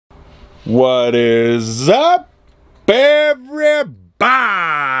What is up, everybody?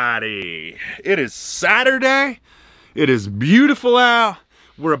 It is Saturday. It is beautiful out.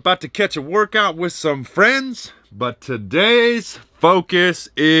 We're about to catch a workout with some friends, but today's focus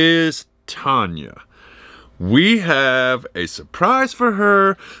is Tonya. We have a surprise for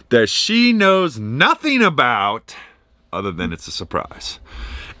her that she knows nothing about other than it's a surprise.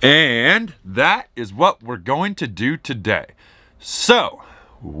 And that is what we're going to do today. So,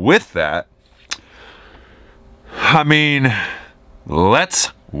 with that,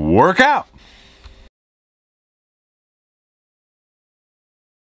 let's work out.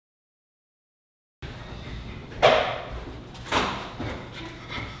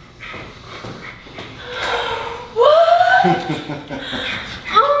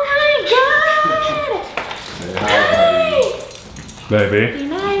 Oh my god! Say hi, baby. Be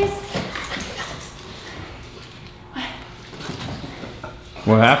nice.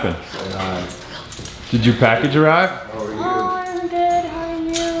 What happened? Say hi. Did your package arrive? How are you? Oh, I'm good. How are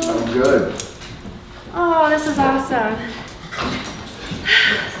you? I'm good. Oh, this is awesome.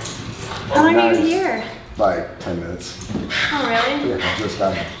 How long are you here? Like 10 minutes. Oh, really? Yeah, just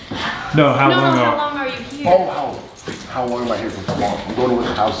got it. No, how No, long how ago? long are you here? Oh, how long am I here for tomorrow? I'm going to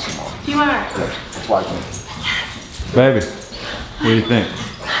the house tomorrow. You are? Yeah, that's why I came. Baby, what do you think?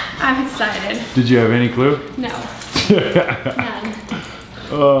 I'm excited. Did you have any clue? No. None.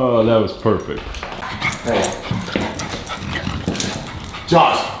 Oh, that was perfect. Hey.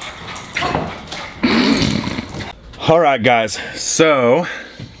 Josh. All right, guys. So,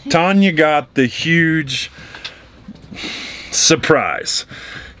 Tonya got the huge surprise.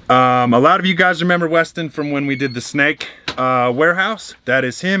 A lot of you guys remember Weston from when we did the snake warehouse. That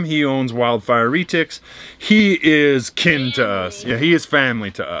is him. He owns Wildfire Retics. He is kin to us. Yeah, he is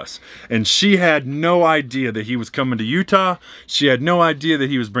family to us. And she had no idea that he was coming to Utah. She had no idea that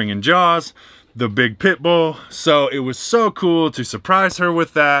he was bringing Jaws, the big pit bull. So it was so cool to surprise her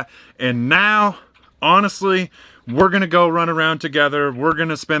with that. And now, honestly, we're gonna go run around together. We're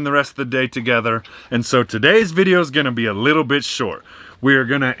gonna spend the rest of the day together. And so today's video is gonna be a little bit short. We are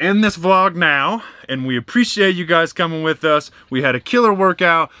gonna end this vlog now, and we appreciate you guys coming with us. We had a killer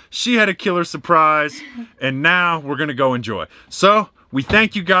workout, she had a killer surprise, and now we're gonna go enjoy. So, we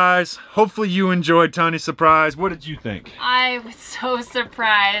thank you guys. Hopefully you enjoyed Tonya's surprise. What did you think? I was so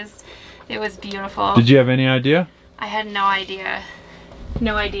surprised. It was beautiful. Did you have any idea? I had no idea.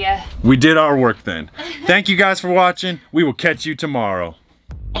 No idea. We did our work then. Thank you guys for watching. We will catch you tomorrow.